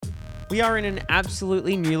We are in an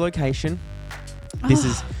absolutely new location. This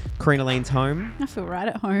is Karina Lane's home. I feel right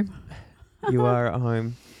at home. You are at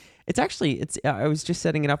home. It's I was just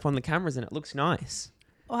setting it up on the cameras and it looks nice.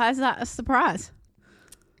 Why is that a surprise?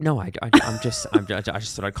 No, I just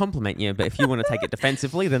thought I'd compliment you, but if you want to take it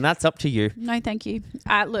defensively, then that's up to you. No, thank you.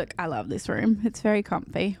 Look, I love this room. It's very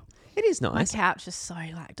comfy. It is nice. My couch is so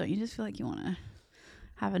don't you just feel like you want to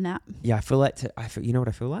have a nap? Yeah, I feel like you know what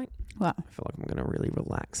I feel like? What? I feel like I'm going to really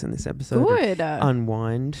relax in this episode. Good.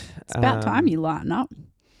 Unwind. It's about time you lighten up.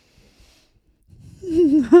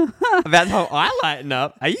 That's how I lighten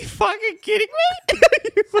up. Are you fucking kidding me?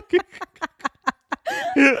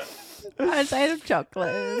 I just ate a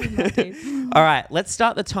chocolate. All right, let's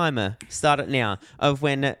start the timer. Start it now of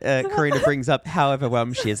when Karina brings up how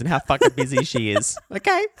overwhelmed she is and how fucking busy she is.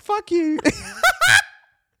 Okay, fuck you.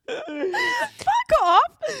 Fuck off.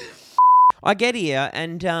 I get here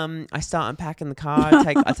and I start unpacking the car.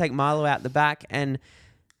 I take Milo out the back and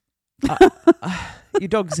your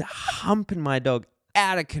dog's humping my dog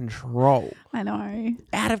out of control. I know.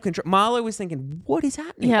 Out of control. Milo was thinking, what is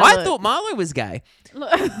happening? Yeah, I thought Milo was gay.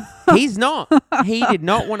 Look. He's not. He did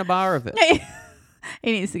not want a bar of it.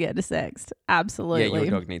 He needs to get desexed. Absolutely. Yeah,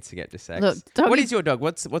 your dog needs to get desexed. Look, what is your dog?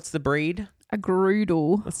 What's the breed? A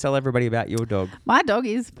Groodle. Let's tell everybody about your dog. My dog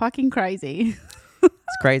is fucking crazy.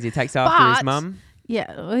 It's crazy. It takes after his mum.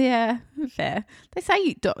 Yeah, well, yeah, fair.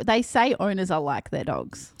 They say owners are like their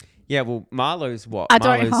dogs. Yeah, well, Marlo's what? I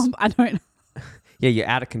don't. Yeah, you're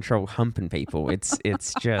out of control humping people.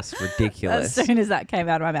 It's just ridiculous. As soon as that came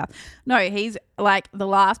out of my mouth. No, he's like the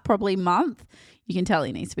last probably month. You can tell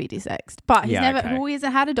he needs to be desexed. But he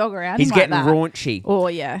hasn't had a dog around He's him getting like that. raunchy. Oh,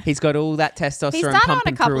 yeah. He's got all that testosterone He's done pumping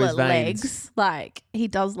on a couple through his of veins. legs. Like, he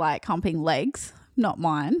does like humping legs. Not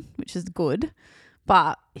mine, which is good.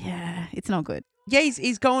 But, yeah, it's not good. Yeah,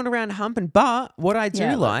 he's going around humping. But what I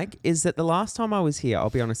do like is that the last time I was here, I'll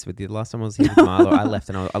be honest with you, the last time I was here with Milo, I left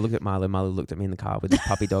and I looked at Milo. Milo looked at me in the car with his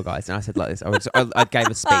puppy dog eyes. And I said like this. I gave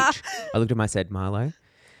a speech. I looked at him, I said, Milo,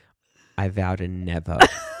 I vow to never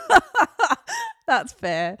That's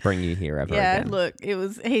fair. bring you here ever again. Yeah, look,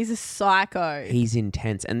 he's a psycho. He's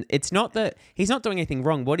intense. And it's not that he's not doing anything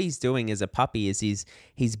wrong. What he's doing as a puppy is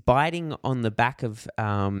he's biting on the back of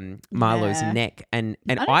Milo's neck. And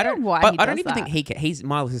I don't even think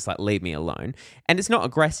Milo's just like, leave me alone. And it's not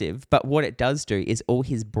aggressive, but what it does do is all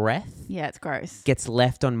his breath it's gross. gets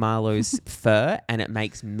left on Milo's fur and it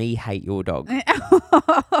makes me hate your dog.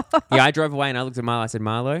 I drove away and I looked at Milo. I said,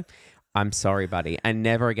 Milo, I'm sorry, buddy. And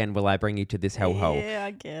never again will I bring you to this hellhole. Yeah,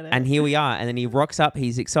 I get it. And here we are. And then he rocks up.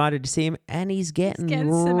 He's excited to see him. And he's getting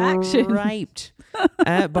some action. raped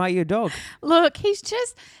by your dog. Look, he's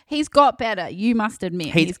got better. You must admit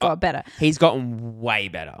he's got better. He's gotten way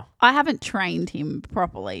better. I haven't trained him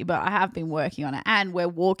properly, but I have been working on it. And we're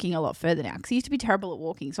walking a lot further now because he used to be terrible at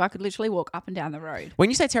walking. So I could literally walk up and down the road. When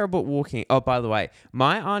you say terrible at walking, oh, by the way,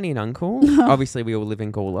 my auntie and uncle, obviously we all live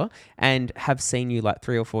in Gawler, and have seen you like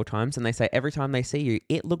 3 or 4 times. And they say every time they see you,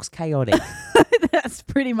 it looks chaotic. That's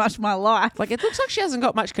pretty much my life. Like, it looks like she hasn't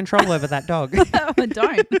got much control over that dog. I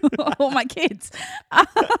don't. All my kids.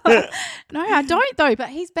 No, I don't though. But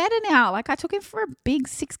he's better now. Like, I took him for a big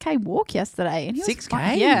 6K walk yesterday. And he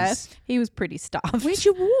 6K? Yeah. He was pretty stuffed. Where'd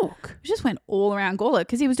you walk? We just went all around Gawler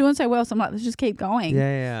because he was doing so well. So I'm like, let's just keep going.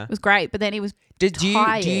 Yeah. It was great. But then he was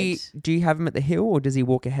tired. Do you have him at the hill or does he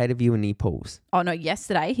walk ahead of you and he pulls? Oh, no.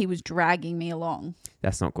 Yesterday, he was dragging me along.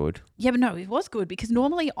 That's not good. Yeah, but no, it was good because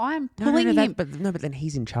normally I'm pulling him. But then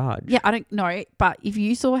he's in charge. Yeah, I don't know. But if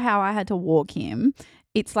you saw how I had to walk him,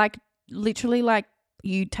 it's like literally like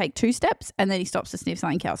you take 2 steps and then he stops to sniff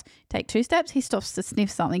something else. Take 2 steps, he stops to sniff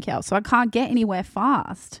something else. So I can't get anywhere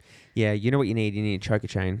fast. Yeah, you know what you need? You need a choker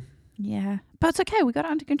chain. Yeah, but it's okay. We got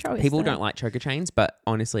it under control. People don't like choker chains, but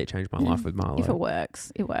honestly, it changed my life with Milo. If it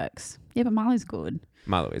works, it works. Yeah, but Milo's good.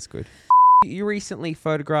 Milo is good. You recently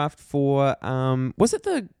photographed for, was it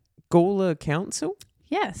the Gawler Council?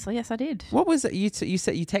 Yes, I did. What was it? You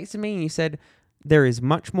said you texted me and you said there is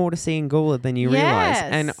much more to see in Gawler than you realise.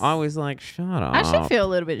 And I was like, shut up. I actually feel a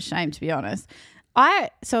little bit ashamed, to be honest. So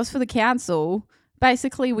it was for the council.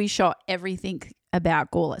 Basically, we shot everything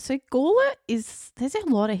about Gawler. So Gawler there's a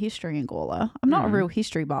lot of history in Gawler. I'm not a real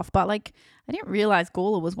history buff, but like I didn't realise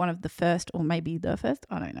Gawler was one of the first, or maybe the first,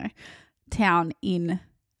 I don't know, town in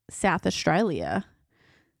South Australia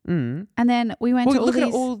And then we went to all look these...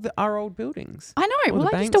 at all our old buildings. I know. Well,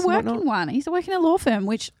 I used to work in one. I used to work in a law firm,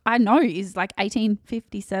 which I know is like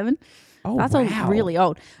 1857. Oh, that's wow. all really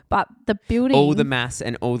old. But the building... All the maths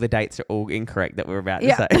and all the dates are all incorrect that we're about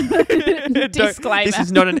to say. Disclaimer. This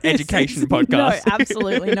is not an education podcast. No,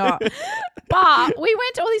 absolutely not. But we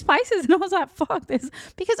went to all these places and I was like, fuck this.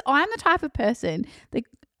 Because I'm the type of person that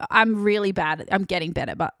I'm really bad at... I'm getting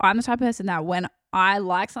better, but I'm the type of person that when I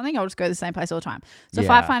like something, I'll just go to the same place all the time. So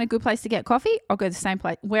if I find a good place to get coffee, I'll go to the same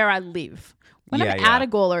place where I live. When I'm out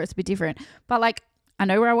of Gawler, it's a bit different. But like, I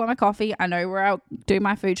know where I want my coffee. I know where I'll do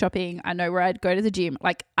my food shopping. I know where I'd go to the gym.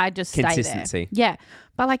 Like, I just stay there. Consistency. Yeah.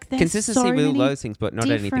 But like, there's consistency so with all many those things, but not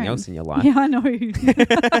anything else in your life. Yeah, I know.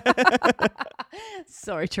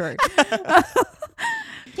 So true.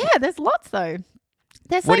 Yeah, there's lots though.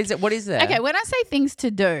 There's what is it? What is there? Okay, when I say things to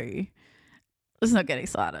do, let's not get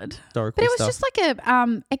excited. Historical but it was stuff. just like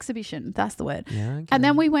a exhibition. That's the word. Yeah, okay. And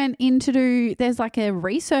then we went in to do, there's like a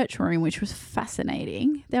research room, which was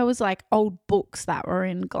fascinating. There was like old books that were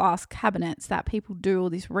in glass cabinets that people do all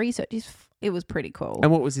this research. It was pretty cool.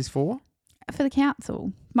 And what was this for? For the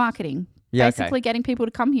council. Marketing. Yeah, basically getting people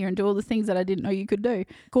to come here and do all the things that I didn't know you could do.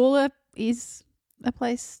 Gawler is a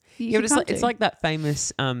place you can come to. It's like that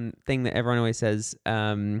famous thing that everyone always says.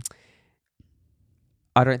 I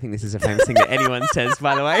don't think this is a famous thing that anyone says,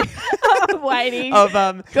 by the way. I'm waiting. Of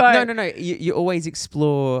No. You always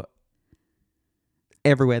explore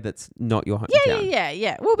everywhere that's not your hometown.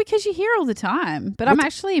 Yeah. Well, because you hear all the time. But I'm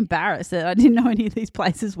actually embarrassed that I didn't know any of these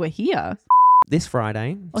places were here. This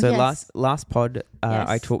Friday, last pod,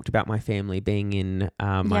 I talked about my family being in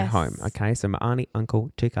my home. Okay, so my auntie,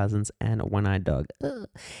 uncle, 2 cousins, and a one-eyed dog.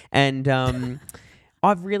 And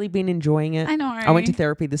I've really been enjoying it. I know. I went to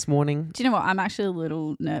therapy this morning. Do you know what? I'm actually a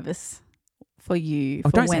little nervous for you.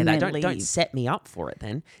 Don't say that. Don't set me up for it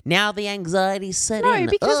then. Now the anxiety's set in. No,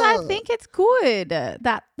 because I think it's good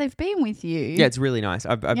that they've been with you. Yeah, it's really nice.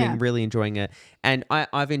 I've been really enjoying it, and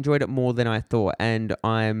I've enjoyed it more than I thought. And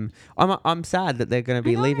I'm sad that they're going to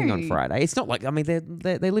be leaving on Friday. It's not like, I mean,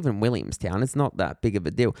 they live in Williamstown. It's not that big of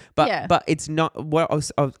a deal. But it's not.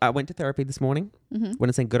 I went to therapy this morning. Mm-hmm. Went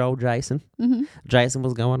to see good old Jason. Mm-hmm. Jason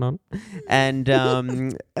was going on, and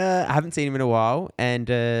I haven't seen him in a while, and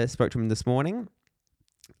spoke to him this morning.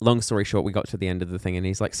 Long story short, we got to the end of the thing and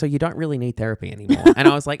he's like, so you don't really need therapy anymore. And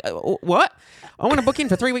I was like, what? I want to book in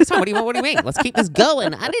for 3 weeks' time. What do you mean? Let's keep this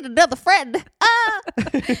going. I need another friend.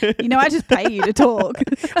 You know, I just pay you to talk.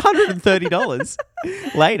 $130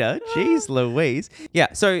 later. Jeez Louise.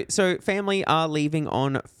 Yeah, so family are leaving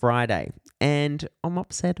on Friday and I'm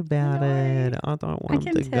upset about it. I don't want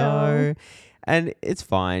them to go. And it's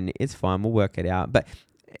fine. It's fine. We'll work it out. But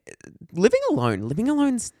living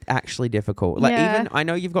alone's actually difficult. Like even I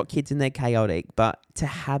know you've got kids and they're chaotic, but to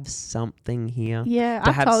have something here. Yeah,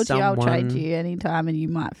 I told you I'll trade you anytime and you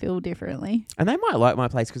might feel differently. And they might like my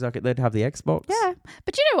place because they'd have the Xbox. Yeah.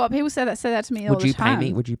 But you know what? People say that to me all the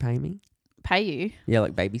time. Would you pay me? Pay you? Yeah,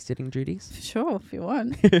 like babysitting duties? Sure, if you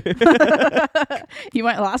want. You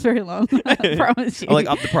won't last very long, I promise you. I'll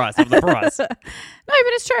up the price. No, but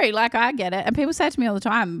it's true. Like, I get it. And people say to me all the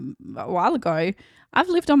time, a while ago, I've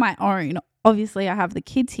lived on my own. Obviously, I have the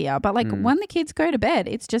kids here. But, like, when the kids go to bed,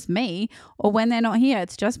 it's just me. Or when they're not here,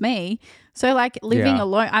 it's just me. So, like, living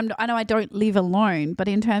alone, I know I don't live alone. But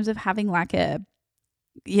in terms of having, like,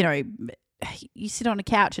 you sit on a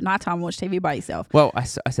couch at nighttime and watch TV by yourself. Well, I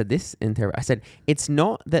said this in therapy. I said, it's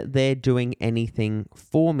not that they're doing anything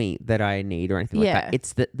for me that I need or anything like that.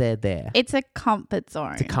 It's that they're there. It's a comfort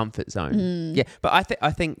zone. It's a comfort zone. Yeah. But I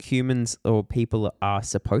think humans or people are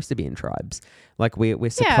supposed to be in tribes. Like we're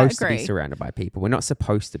supposed to be surrounded by people. We're not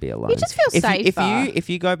supposed to be alone. You just feel safer. If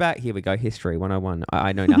you go back, here we go, history 101.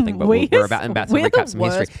 I know nothing, but we're about to recap some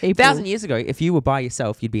history. People. 1,000 years ago, if you were by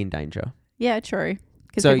yourself, you'd be in danger. Yeah, true.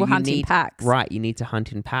 Because people hunt in packs. Right, you need to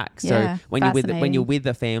hunt in packs. So when you're with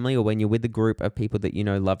a family or when you're with a group of people that you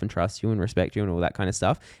know love and trust you and respect you and all that kind of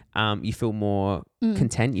stuff, you feel more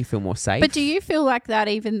content, you feel more safe. But do you feel like that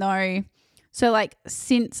even though, so like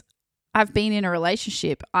since I've been in a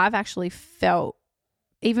relationship, I've actually felt,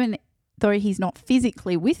 even though he's not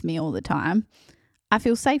physically with me all the time, I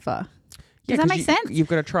feel safer. Does that make sense? You've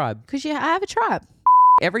got a tribe. Because I have a tribe.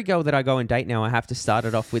 Every girl that I go and date now, I have to start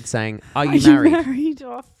it off with saying, are you married?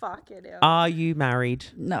 Oh, fuck it. Are you married?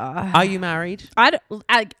 No. Are you married?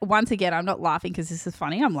 Once again, I'm not laughing because this is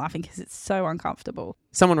funny. I'm laughing because it's so uncomfortable.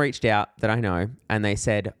 Someone reached out that I know and they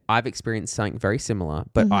said, I've experienced something very similar,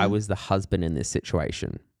 but I was the husband in this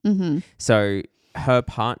situation. Mm-hmm. So her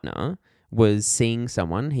partner was seeing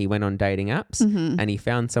someone. He went on dating apps and he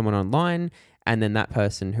found someone online And then that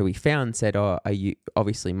person who he found said, "Oh, you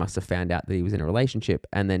obviously must have found out that he was in a relationship."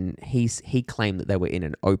 And then he claimed that they were in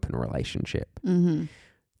an open relationship. Mm-hmm.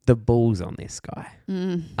 The balls on this guy,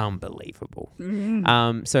 unbelievable.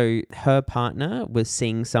 So her partner was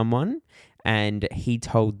seeing someone, and he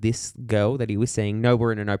told this girl that he was seeing, "No,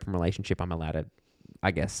 we're in an open relationship. I'm allowed to,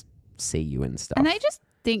 I guess, see you and stuff." And they just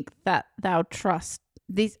think that they'll trust.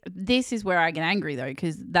 This is where I get angry though,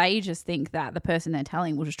 because they just think that the person they're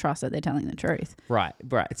telling will just trust that they're telling the truth. Right.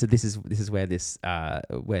 So this is where this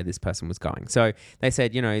person was going. So they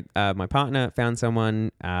said, my partner found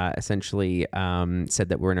someone, essentially said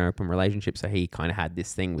that we're in an open relationship. So he kind of had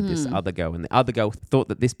this thing with this other girl, and the other girl thought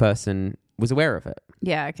that this person was aware of it.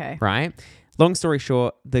 Yeah. Okay. Right. Long story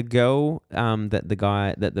short, the girl that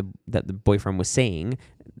the boyfriend was seeing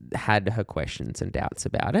had her questions and doubts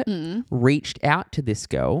about it, reached out to this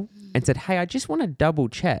girl and said, "Hey, I just want to double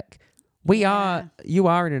check. You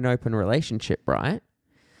are in an open relationship, right?"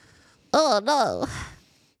 "Oh, no.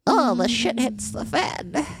 Oh, the shit hits the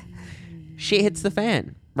fan." Shit hits the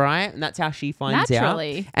fan, right? And that's how she finds out.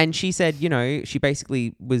 And she said, she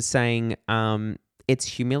basically was saying it's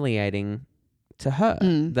humiliating to her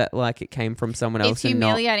that like it came from someone else. It's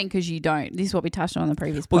humiliating because you don't. This is what we touched on the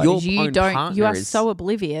previous podcast. You are so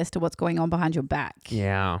oblivious to what's going on behind your back.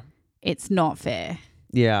 Yeah. It's not fair.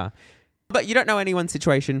 Yeah. But you don't know anyone's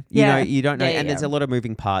situation. You don't know. And there's a lot of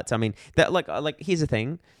moving parts. I mean, that like here's the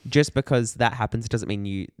thing. Just because that happens doesn't mean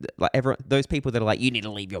you like those people that are like, you need to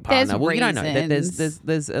leave your partner. Well, you don't know.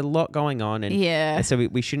 There's a lot going on, and so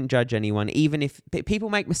we shouldn't judge anyone, even if people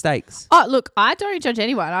make mistakes. Oh, look, I don't judge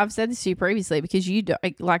anyone. I've said this to you previously because you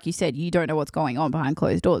don't, like you said, you don't know what's going on behind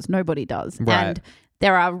closed doors. Nobody does. Right. And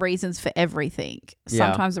there are reasons for everything.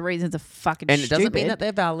 Sometimes the reasons are fucking stupid. And it doesn't mean that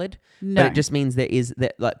they're valid. No. But it just means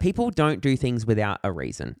that like people don't do things without a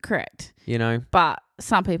reason. Correct. But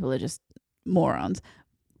some people are just morons.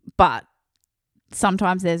 But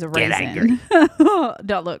sometimes there's a reason. Get angry. No,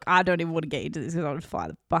 look, I don't even want to get into this because I'll just fire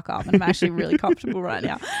the fuck up, and I'm actually really comfortable right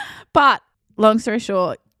now. But long story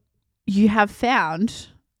short, you have found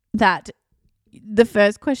that the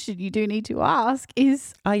first question you do need to ask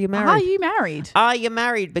is, are you married? Are you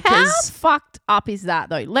married? Because how fucked up is that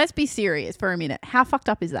though? Let's be serious for a minute. How fucked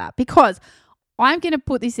up is that? Because I'm going to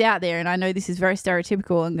put this out there, and I know this is very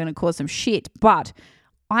stereotypical and going to cause some shit, but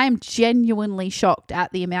I am genuinely shocked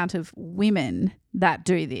at the amount of women that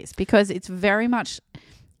do this, because it's very much,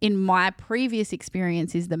 in my previous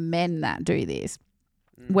experience, is the men that do this.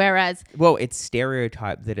 Whereas, well, it's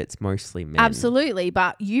stereotyped that it's mostly men. Absolutely,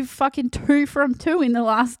 but you've fucking 2 from 2 in the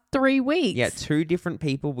last 3 weeks. Yeah, 2 different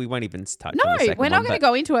people. We won't even touch on the second we're not going to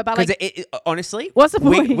go into it. But like, honestly, what's the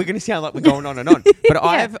point? We're going to sound like we're going on and on.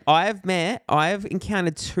 But I've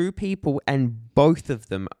encountered 2 people, and both of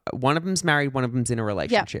them, one of them's married, one of them's in a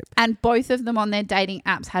relationship, and both of them on their dating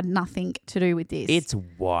apps had nothing to do with this. It's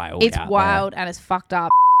wild. It's wild and it's fucked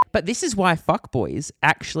up. But this is why fuckboys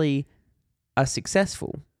actually are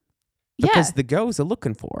successful, because the girls are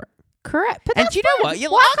looking for it. Correct. But and do you know what?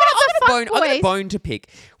 I've got a bone to pick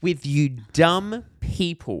with you dumb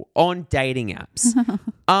people on dating apps.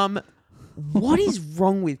 What is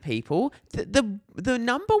wrong with people? The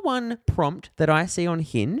number one prompt that I see on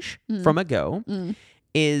Hinge from a girl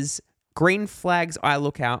is green flags I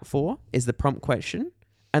look out for is the prompt question,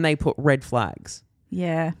 and they put red flags.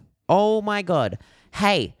 Yeah. Oh my God.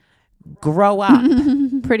 Hey, grow up.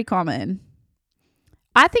 Pretty common.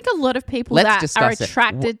 I think a lot of people that are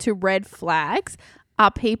attracted to red flags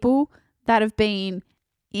are people that have been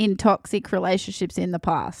in toxic relationships in the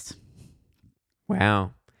past.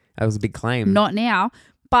 Wow. That was a big claim. Not now,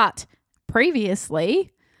 but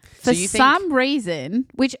previously, for some reason,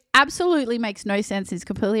 which absolutely makes no sense, is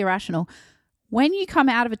completely irrational. When you come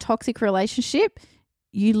out of a toxic relationship,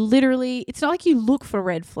 you literally, it's not like you look for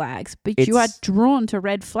red flags, but you are drawn to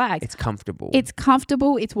red flags. It's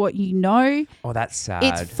comfortable. It's what you know. Oh, that's sad.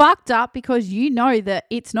 It's fucked up because you know that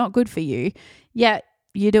it's not good for you, yet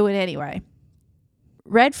you do it anyway.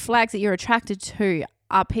 Red flags that you're attracted to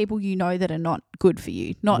are people you know that are not good for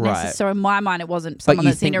you. Not necessarily, in my mind, it wasn't someone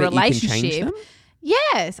that's in a relationship.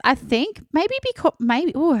 Yes, I think maybe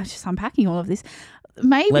I'm just unpacking all of this.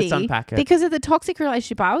 Maybe let's unpack it. Because of the toxic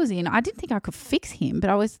relationship I was in, I didn't think I could fix him, but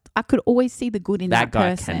I could always see the good in that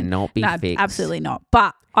person. That guy cannot be fixed. Absolutely not.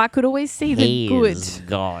 But I could always see the good. He's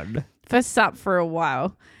God. For a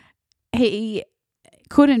while. He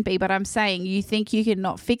couldn't be, but I'm saying you think you can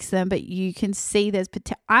not fix them, but you can see there's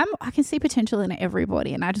I can see potential in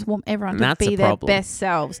everybody, and I just want everyone to be their best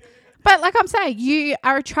selves. But like I'm saying, you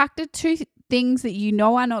are attracted to things that you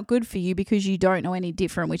know are not good for you because you don't know any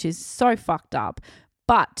different, which is so fucked up.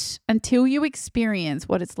 But until you experience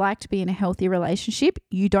what it's like to be in a healthy relationship,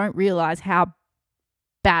 you don't realize how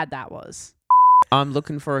bad that was. I'm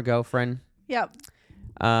looking for a girlfriend. Yep.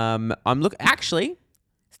 Actually.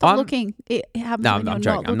 Stop looking. It happens when you're I'm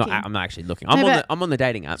joking. not I'm not actually looking. I'm on the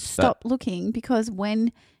dating app. Stop looking, because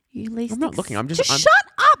when you least... I'm not looking. I'm just shut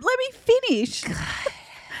up. Let me finish.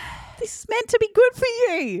 This is meant to be good for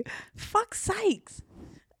you. Fuck's sakes.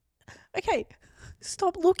 Okay.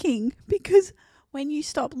 Stop looking, because when you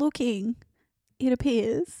stop looking, it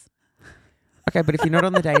appears. Okay, but if you're not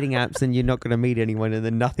on the dating apps, then you're not going to meet anyone, and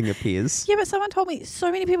then nothing appears. Yeah, but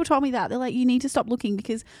so many people told me that. They're like, you need to stop looking,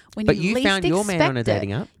 because when you least expect it. But you found your man on a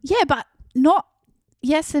dating app? Yeah, but not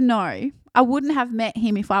yes and no. I wouldn't have met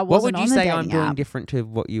him if I wasn't on the dating app. What would you say I'm doing different to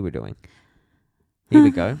what you were doing? Here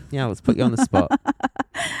we go. Yeah, let's put you on the spot.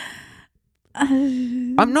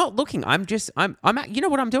 I'm not looking. You know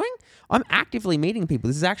what I'm doing? I'm actively meeting people.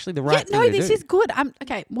 This is actually the right thing to do. No, this is good.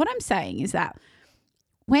 Okay, what I'm saying is that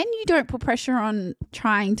when you don't put pressure on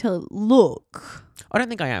trying to look... I don't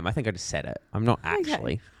think I am. I think I just said it. I'm not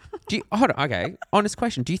actually. Okay. Hold on. Okay. Honest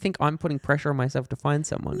question. Do you think I'm putting pressure on myself to find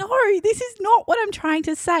someone? No, this is not what I'm trying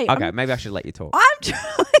to say. Okay, maybe I should let you talk. I'm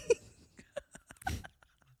trying...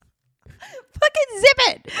 Fucking zip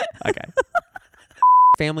it. Okay.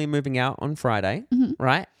 Family moving out on Friday,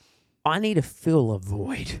 right? I need to fill a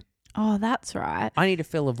void. Oh, that's right. I need to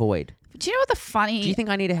fill a void. Do you know what the funny... Do you think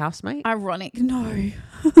I need a housemate? Ironic. No.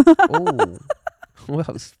 Oh. Well,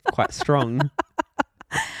 that was quite strong.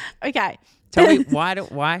 Okay. Tell me,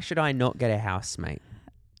 why should I not get a housemate?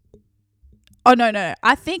 Oh, no.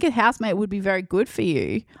 I think a housemate would be very good for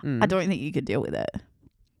you. I don't think you could deal with it.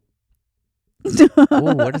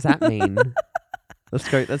 Oh, what does that mean? Let's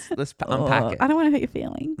go. Let's unpack it. I don't want to hurt your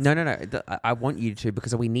feelings. No. I want you to,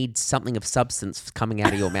 because we need something of substance coming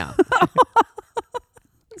out of your mouth.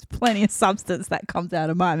 There's plenty of substance that comes out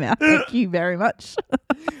of my mouth. Thank you very much.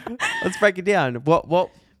 Let's break it down.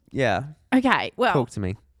 What? Yeah. Okay. Well, talk to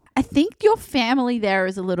me. I think your family there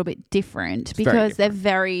is a little bit different because they're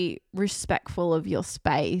very respectful of your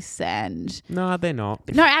space and... No, they're not.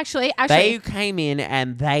 No, actually. They came in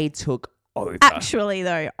and they took over. Actually,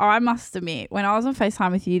 though, I must admit, when I was on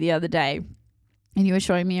FaceTime with you the other day and you were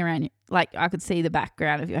showing me around, like, I could see the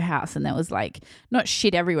background of your house and there was, like, not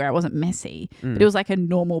shit everywhere. It wasn't messy, but it was like a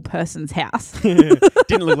normal person's house.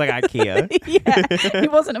 Didn't look like IKEA. Yeah,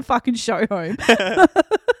 it wasn't a fucking show home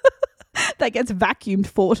that gets vacuumed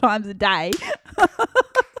 4 times a day.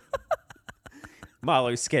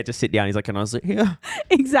 Marlo's scared to sit down. He's like, can I sit here?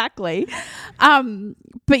 Exactly.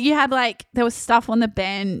 But you had there was stuff on the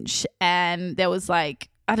bench and there was I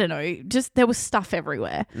don't know, just there was stuff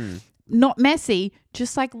everywhere. Not messy,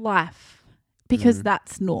 just like life, because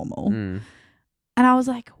that's normal. And I was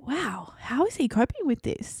like, wow, how is he coping with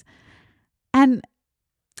this? And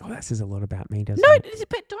that says a lot about me, doesn't it? No,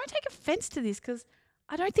 but don't take offense to this because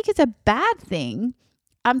I don't think it's a bad thing.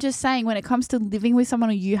 I'm just saying when it comes to living with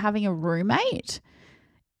someone or you having a roommate,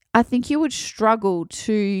 I think you would struggle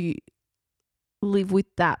to live with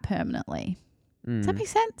that permanently. Does that make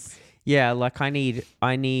sense? Yeah, I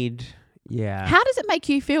need, yeah. How does it make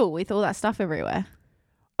you feel with all that stuff everywhere?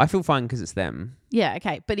 I feel fine because it's them. Yeah,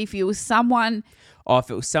 okay. But if it was someone... Oh,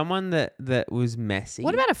 if it was someone that was messy.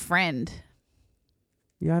 What about a friend?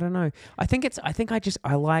 Yeah, I don't know.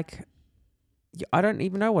 I don't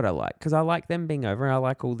even know what I like because I like them being over. I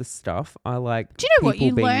like all this stuff. I like. Do you know what?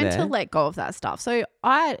 You learn to let go of that stuff. So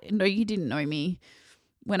I know you didn't know me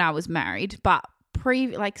when I was married, but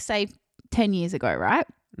say 10 years ago, right?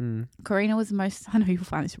 Karina was the most. I know you'll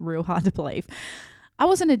find this real hard to believe. I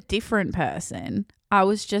wasn't a different person. I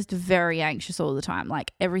was just very anxious all the time.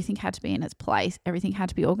 Everything had to be in its place. Everything had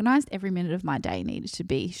to be organized. Every minute of my day needed to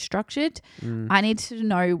be structured. I needed to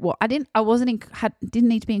know what didn't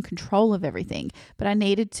need to be in control of everything, but I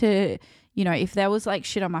needed to, if there was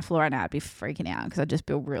shit on my floor right now, I'd be freaking out because I'd just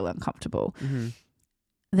feel real uncomfortable.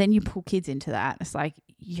 Then you pull kids into that. It's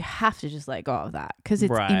you have to just let go of that because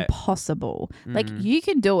it's impossible. You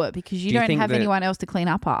can do it because you don't have anyone else to clean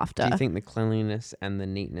up after. Do you think the cleanliness and the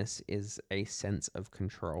neatness is a sense of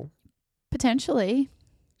control? Potentially.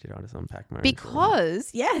 Did I just unpack my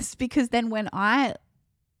because then when I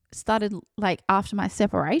started after my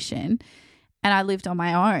separation and I lived on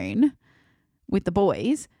my own with the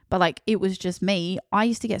boys, but it was just me, I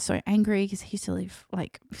used to get so angry because I used to live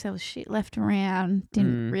if there was shit left around,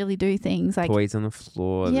 didn't really do things toys on the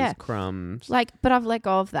floor, there's crumbs. But I've let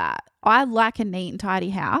go of that. I like a neat and tidy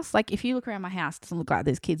house. If you look around my house, it doesn't look like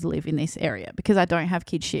there's kids live in this area because I don't have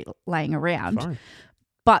kid shit laying around. Fine.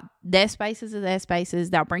 But their spaces are their spaces.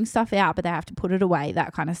 They'll bring stuff out, but they have to put it away,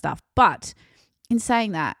 that kind of stuff. But in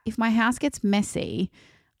saying that, if my house gets messy,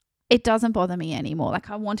 it doesn't bother me anymore.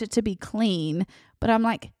 Like, I want it to be clean, but I'm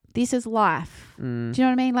like, this is life. Do you know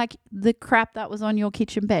what I mean? Like, the crap that was on your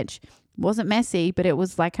kitchen bench wasn't messy, but it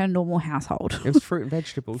was like a normal household. It was fruit and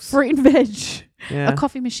vegetables. Fruit and veg. Yeah. A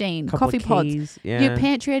coffee machine. Couple coffee of pods. keys, yeah. Your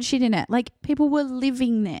pantry had shit in it. Like, people were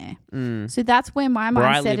living there. So that's where my where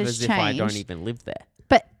mindset I live has as changed. if I don't even live there.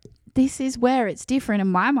 But this is where it's different,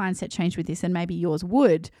 and my mindset changed with this, and maybe yours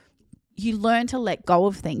would. You learn to let go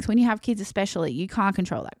of things. When you have kids especially, you can't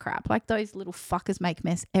control that crap. Like, those little fuckers make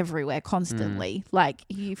mess everywhere constantly. Like,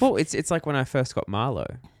 well, it's like when I first got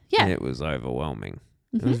Marlo. Yeah. And it was overwhelming.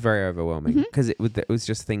 It was very overwhelming because it was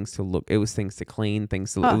just things to look. It was things to clean,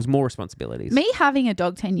 things to look. It was more responsibilities. Me having a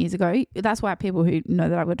dog 10 years ago, that's why people who know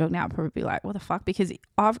that I've got a dog now probably be like, what the fuck? Because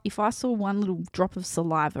if I saw one little drop of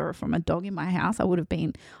saliva from a dog in my house, I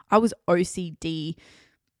was OCD,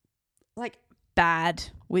 like, bad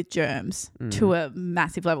with germs to a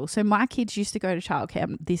massive level. So my kids used to go to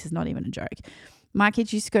childcare. This is not even a joke. My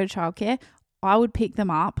kids used to go to childcare. I would pick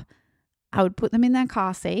them up. I would put them in their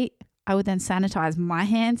car seat. I would then sanitize my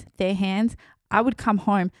hands, their hands. I would come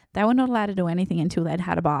home. They were not allowed to do anything until they'd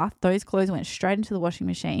had a bath. Those clothes went straight into the washing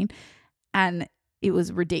machine, and it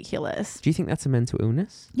was ridiculous. Do you think that's a mental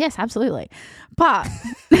illness? Yes, absolutely. But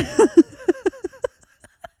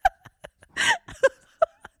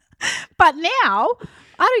but now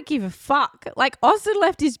I don't give a fuck. Like, Austin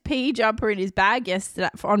left his pee jumper in his bag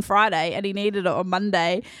on Friday, and he needed it on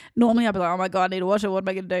Monday. Normally I'd be like, oh my God, I need to wash it. What am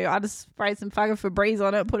I going to do? I just spray some fucking Febreze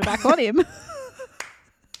on it and put it back on him.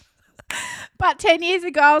 But 10 years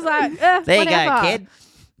ago, I was like, there whatever. you go, kid.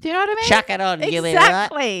 Do you know what I mean? Chuck it on.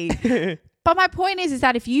 Exactly. But my point is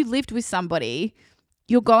that if you lived with somebody,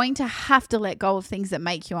 you're going to have to let go of things that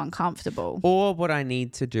make you uncomfortable. Or what I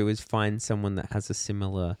need to do is find someone that has a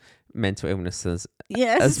similar mental illness as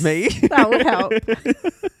me. That would help.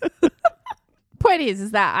 Point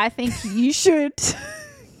is that I think you should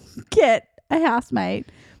get a housemate,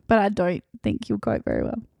 but I don't think you'll cope very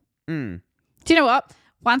well. Do you know what?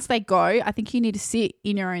 Once they go, I think you need to sit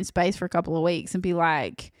in your own space for a couple of weeks and be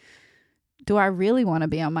like, do I really want to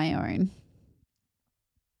be on my own?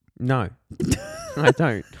 No, I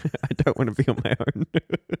don't. I don't want to be on my own.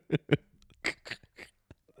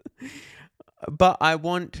 But I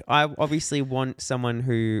obviously want someone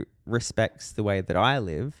who respects the way that I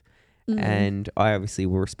live, and I obviously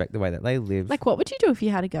will respect the way that they live. Like, what would you do if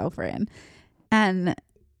you had a girlfriend and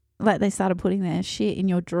like they started putting their shit in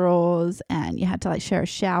your drawers and you had to like share a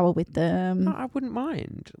shower with them? No, I wouldn't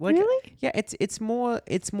mind. Like, really? Yeah, it's more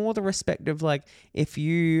the respect of like if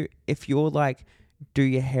you're like do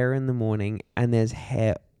your hair in the morning and there's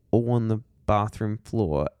hair all on the bathroom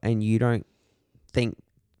floor and you don't think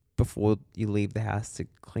before you leave the house to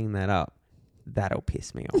clean that up, that'll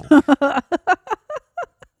piss me off.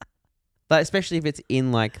 Like, especially if it's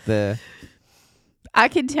in like the... I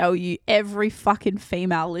can tell you every fucking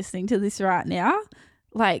female listening to this right now,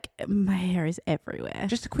 like, my hair is everywhere.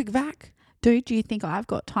 Just a quick vac. Dude, do you think I've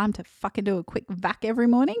got time to fucking do a quick vac every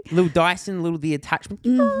morning? Little Dyson, the attachment.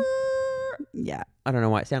 Yeah. I don't know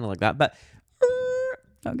why it sounded like that, but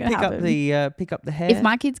pick up the hair. If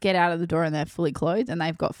my kids get out of the door and they're fully clothed and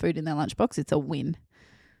they've got food in their lunchbox, it's a win.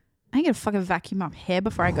 I ain't gonna fucking vacuum up hair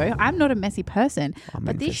before I go. I'm not a messy person,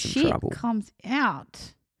 but this shit comes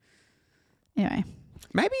out. Anyway.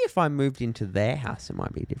 Maybe if I moved into their house, it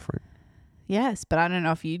might be different. Yes, but I don't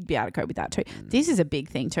know if you'd be able to cope with that too. This is a big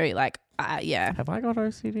thing too. Like, yeah. Have I got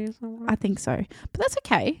OCD or something? I think so. But that's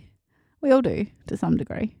okay. We all do to some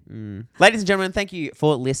degree. Ladies and gentlemen, thank you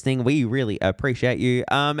for listening. We really appreciate you.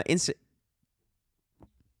 I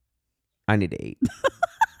need to eat.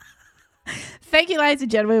 Thank you, ladies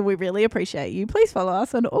and gentlemen. We really appreciate you. Please follow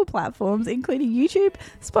us on all platforms, including YouTube,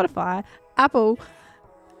 Spotify, Apple,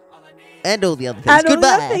 and all the other things. Goodbye.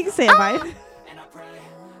 All the other things, Sam.